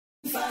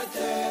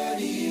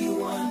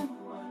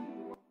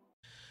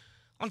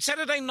On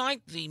Saturday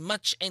night, the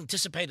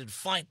much-anticipated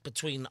fight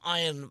between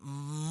Ian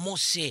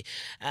Mose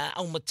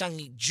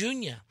Aumatangi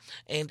Jr.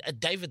 and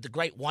David the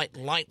Great White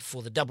Light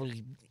for the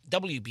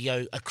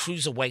WBO, a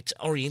cruiserweight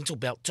Oriental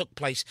belt, took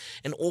place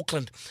in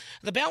Auckland.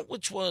 The bout,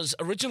 which was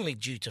originally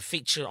due to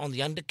feature on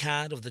the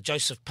undercard of the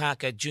Joseph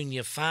Parker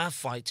Jr. Far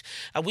fight,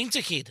 went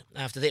ahead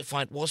after that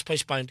fight was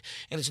postponed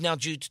and is now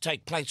due to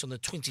take place on the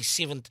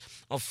 27th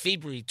of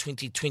February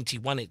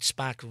 2021 at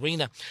Spark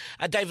Arena.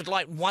 David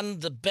Light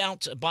won the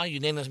bout by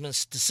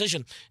unanimous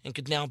decision and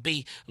could now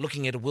be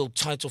looking at a world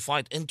title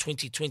fight in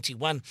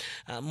 2021.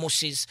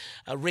 Mose's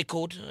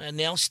record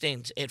now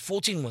stands at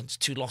 14 wins,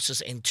 2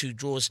 losses and 2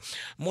 draws.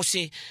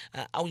 Mose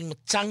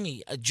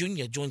Aumatangi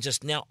Jr. joins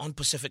us now on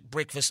Pacific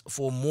Breakfast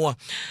for more.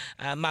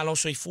 Malo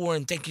soifua,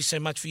 and thank you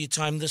so much for your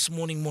time this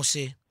morning,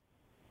 Mose.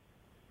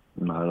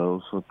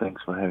 Malo, so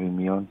thanks for having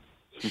me on.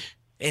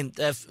 And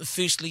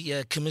firstly,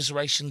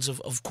 commiserations,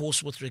 of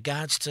course, with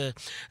regards to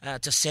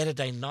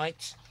Saturday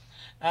night.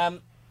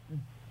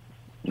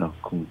 No,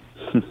 cool.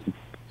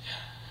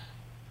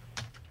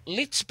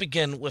 Let's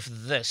begin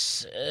with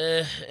this.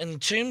 In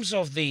terms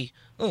of the...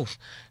 Oh,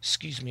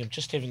 excuse me, I'm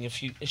just having a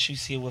few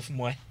issues here with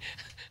my...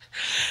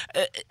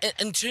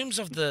 in terms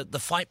of the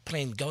fight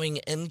plan going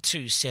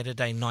into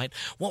Saturday night,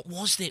 what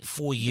was that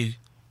for you?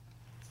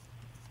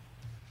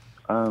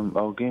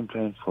 Our game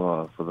plan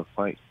for the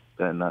fight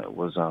that night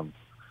was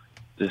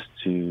just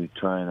to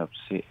try and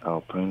upset our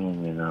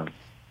opponent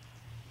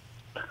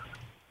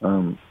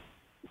and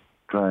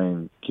try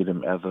and get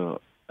him out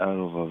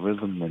of a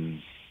rhythm,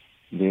 and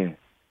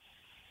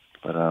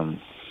but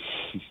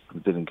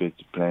it didn't go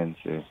to plan,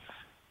 so it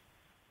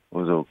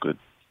was all good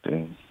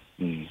then.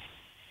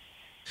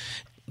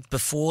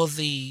 Before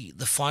the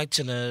fight,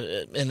 in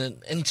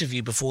an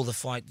interview before the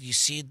fight, you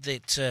said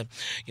that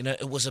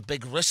it was a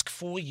big risk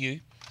for you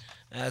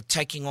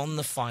taking on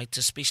the fight,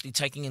 especially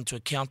taking into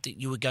account that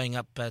you were going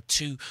up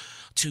two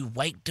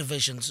weight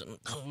divisions.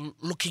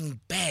 Looking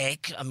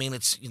back, I mean,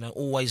 it's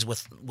always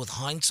with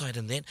hindsight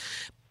and that,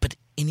 but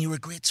any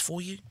regrets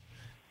for you?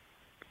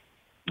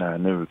 Nah,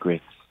 no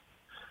regrets.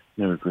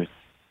 No regrets.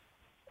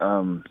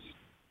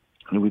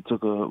 We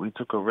took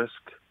a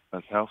risk,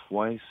 like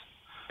health-wise,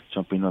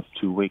 jumping up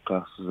 2 weight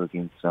classes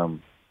against a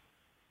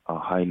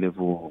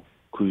high-level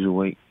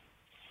cruiserweight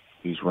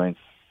who's ranked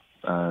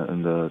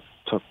in the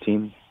top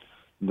 10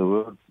 in the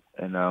world,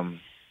 and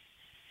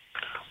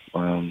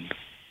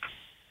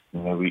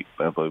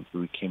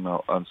we came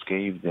out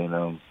unscathed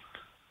and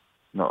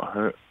not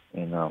hurt,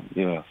 and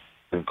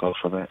thank God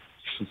for that.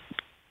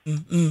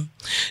 Mm-mm.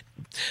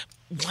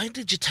 Why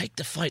did you take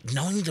the fight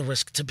knowing the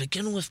risk to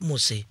begin with,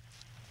 Mose?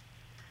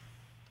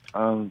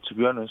 To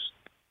be honest,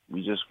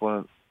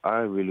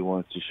 I really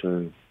wanted to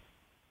show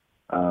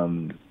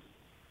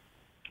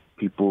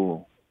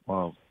people,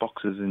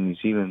 boxers in New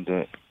Zealand,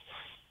 that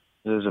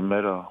it doesn't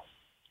matter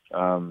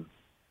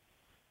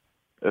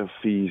if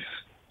he's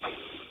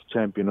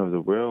champion of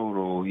the world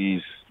or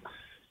he's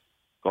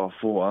got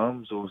 4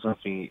 arms or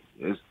something.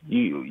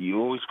 You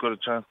always got a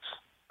chance.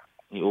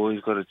 You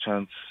always got a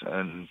chance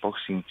in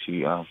boxing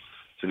to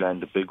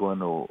land the big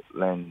one or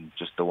land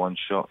just the one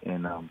shot,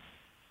 and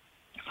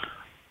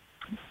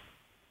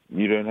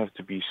you don't have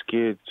to be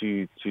scared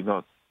to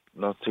not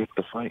take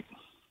the fight.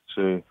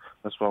 So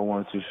that's why I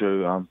wanted to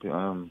show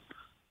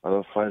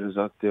other fighters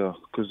out there,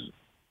 because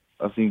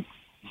I think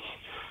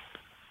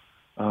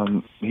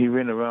he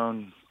ran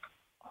around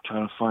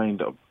trying to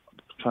find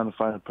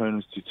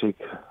opponents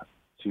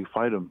to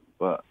fight him,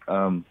 but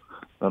not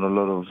a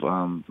lot of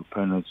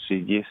opponents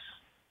said yes.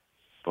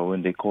 But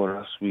when they caught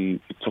us, we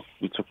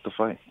took the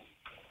fight.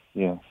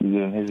 Yeah, we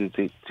didn't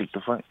hesitate to take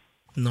the fight.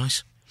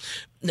 Nice.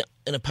 Now,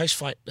 in a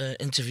post-fight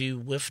interview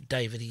with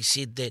David, he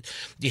said that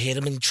you had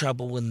him in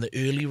trouble in the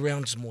early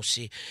rounds,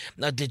 Mose.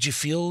 Now, did you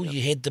feel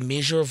you had the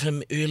measure of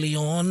him early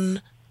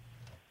on?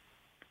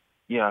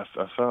 Yeah,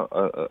 I felt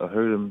I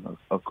heard him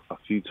a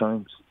few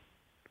times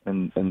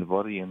in the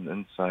body and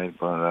inside,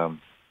 but I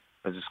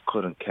just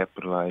couldn't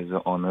capitalize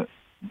on it.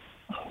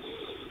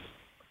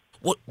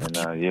 What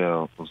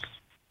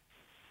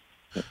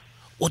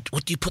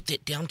do you put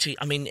that down to?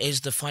 I mean,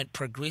 as the fight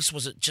progressed,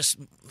 was it just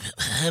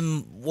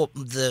him,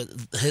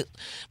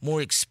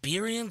 more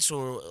experience,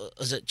 or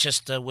is it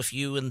just with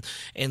you and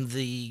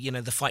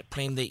the fight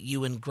plan that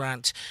you and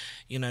Grant,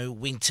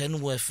 went in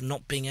with,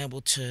 not being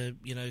able to,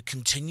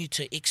 continue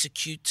to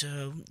execute,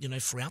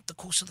 throughout the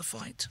course of the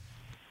fight?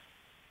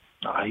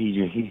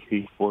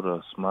 He fought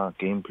a smart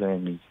game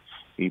plan.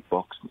 He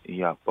boxed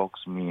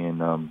me,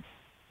 and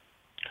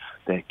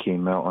that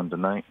came out on the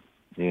night.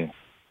 Yeah,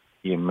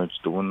 he emerged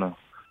the winner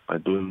by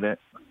doing that.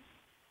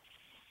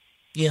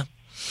 Yeah.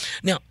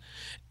 Now,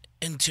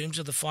 in terms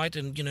of the fight,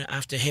 and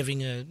after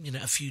having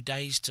a few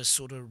days to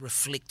sort of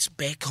reflect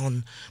back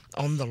on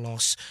the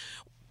loss,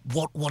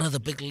 what are the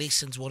big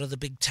lessons? What are the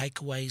big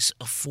takeaways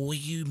for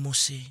you,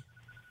 Mose?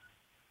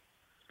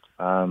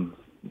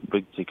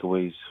 Big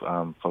takeaways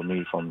for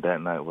me from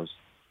that night was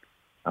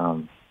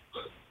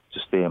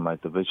just stay in my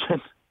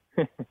division.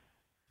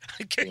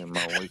 Okay.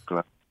 my weight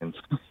class. And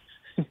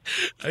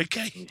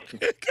Okay.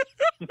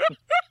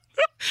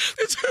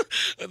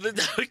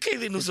 Okay,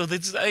 then also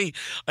that's hey,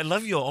 I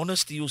love your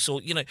honesty also,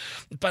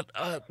 but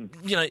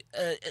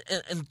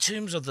in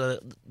terms of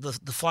the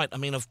fight, I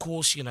mean, of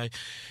course,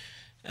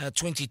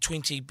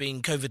 2020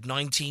 being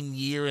COVID-19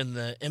 year and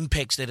the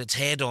impacts that it's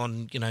had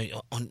on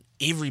on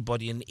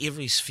everybody in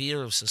every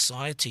sphere of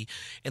society,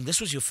 and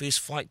this was your first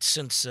fight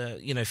since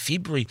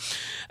February.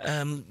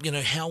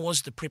 How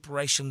was the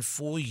preparation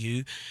for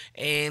you,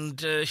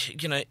 and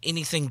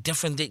anything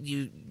different that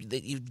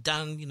you've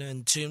done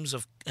in terms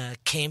of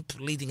camp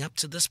leading up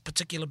to this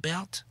particular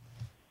bout?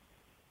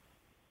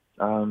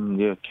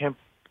 yeah, camp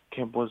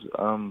was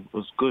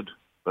good,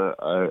 but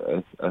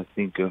I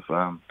think if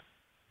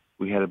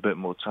we had a bit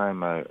more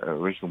time, I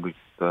reckon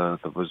the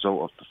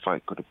result of the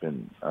fight could have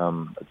been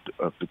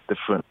a bit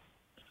different.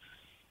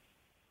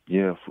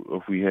 Yeah,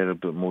 if we had a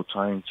bit more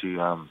time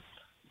to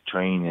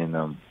train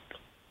and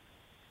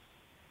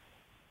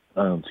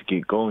to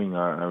get going,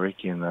 I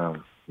reckon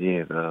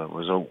the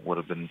result would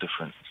have been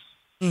different.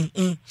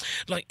 Mm-mm.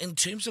 Like in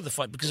terms of the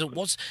fight, because it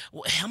was,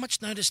 how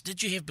much notice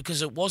did you have?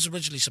 Because it was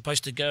originally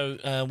supposed to go,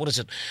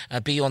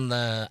 be on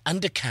the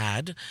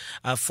undercard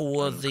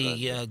for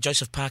the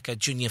Joseph Parker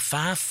Jr.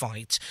 Farr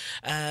fight.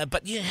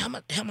 But yeah,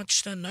 how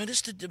much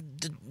notice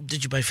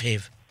did you both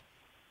have?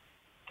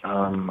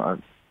 I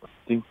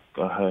think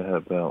I had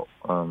about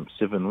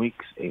 7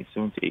 weeks,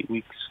 7 to 8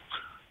 weeks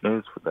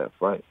notice for that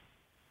fight.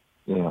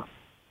 Yeah.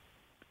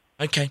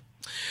 Okay.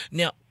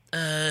 Now,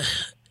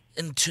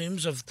 in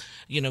terms of,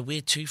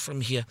 where to from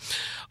here,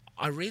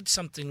 I read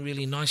something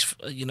really nice,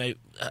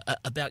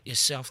 about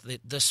yourself,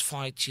 that this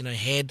fight,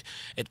 had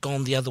it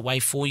gone the other way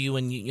for you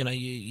and,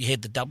 you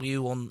had the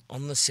W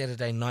on the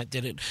Saturday night,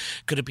 that it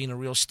could have been a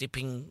real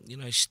stepping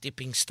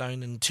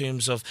stone in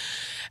terms of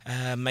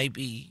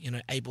maybe,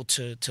 able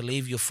to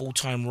leave your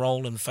full-time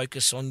role and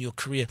focus on your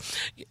career.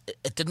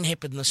 It didn't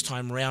happen this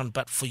time around,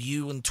 but for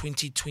you in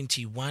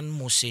 2021,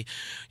 Mose,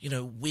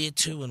 where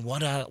to and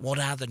what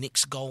are the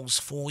next goals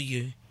for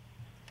you?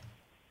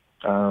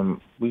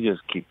 We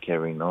just keep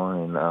carrying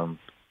on, and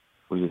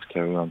we just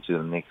carry on to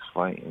the next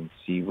fight and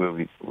see where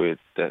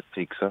that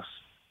takes us.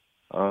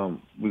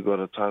 We got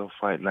a title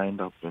fight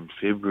lined up in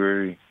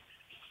February,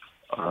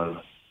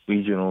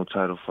 regional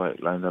title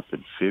fight lined up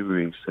in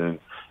February. So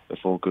if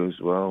all goes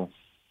well,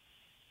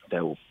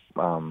 that will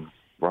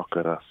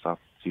rocket us up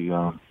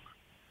to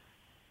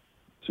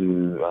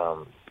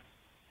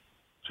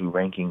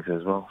rankings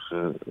as well.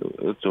 So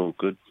it's all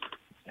good.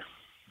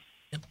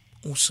 Yep,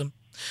 awesome.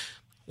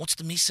 What's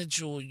the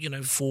message, or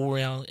for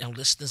our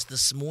listeners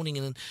this morning,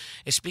 and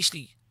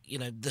especially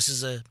this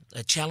is a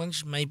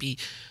challenge, maybe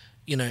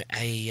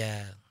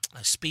a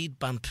speed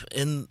bump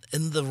in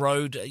the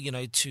road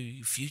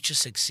to future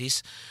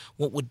success?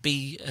 What would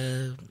be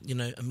a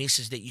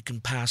message that you can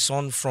pass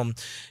on from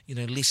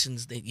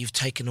lessons that you've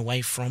taken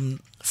away from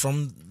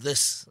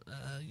this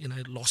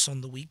loss on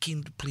the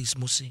weekend, please,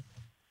 Musi?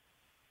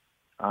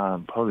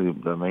 Probably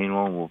the main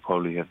one will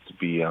probably have to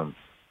be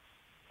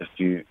if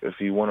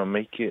you want to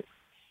make it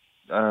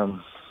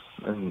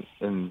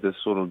in this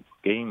sort of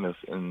game,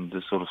 in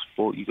this sort of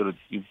sport, you've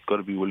got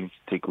to be willing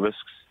to take risks.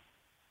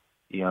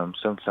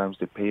 Sometimes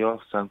they pay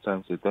off,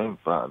 sometimes they don't,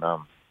 but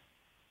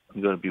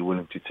you got to be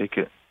willing to take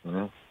it.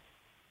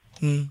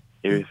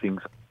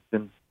 Everything's a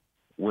lesson,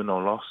 win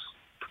or loss.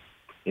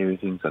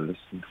 Everything's a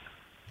lesson.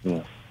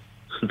 Yeah.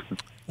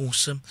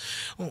 Awesome.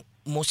 Well,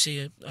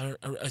 Mose,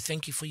 I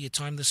thank you for your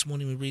time this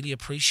morning. We really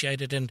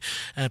appreciate it, and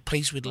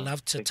please, we'd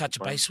love to touch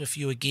base with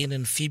you again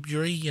in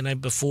February.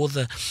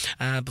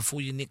 Before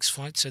your next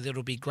fight, so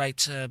that'll be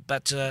great.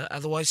 But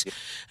otherwise,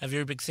 a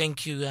very big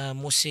thank you,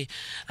 Mose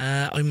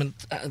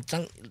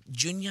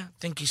Junior.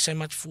 Thank you so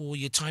much for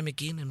your time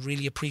again, and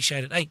really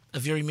appreciate it. Hey, a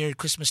very Merry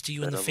Christmas to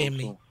you and the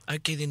family.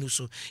 Okay, then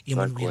also,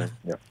 Yeah,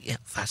 yeah,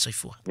 fa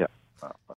soifua. yeah.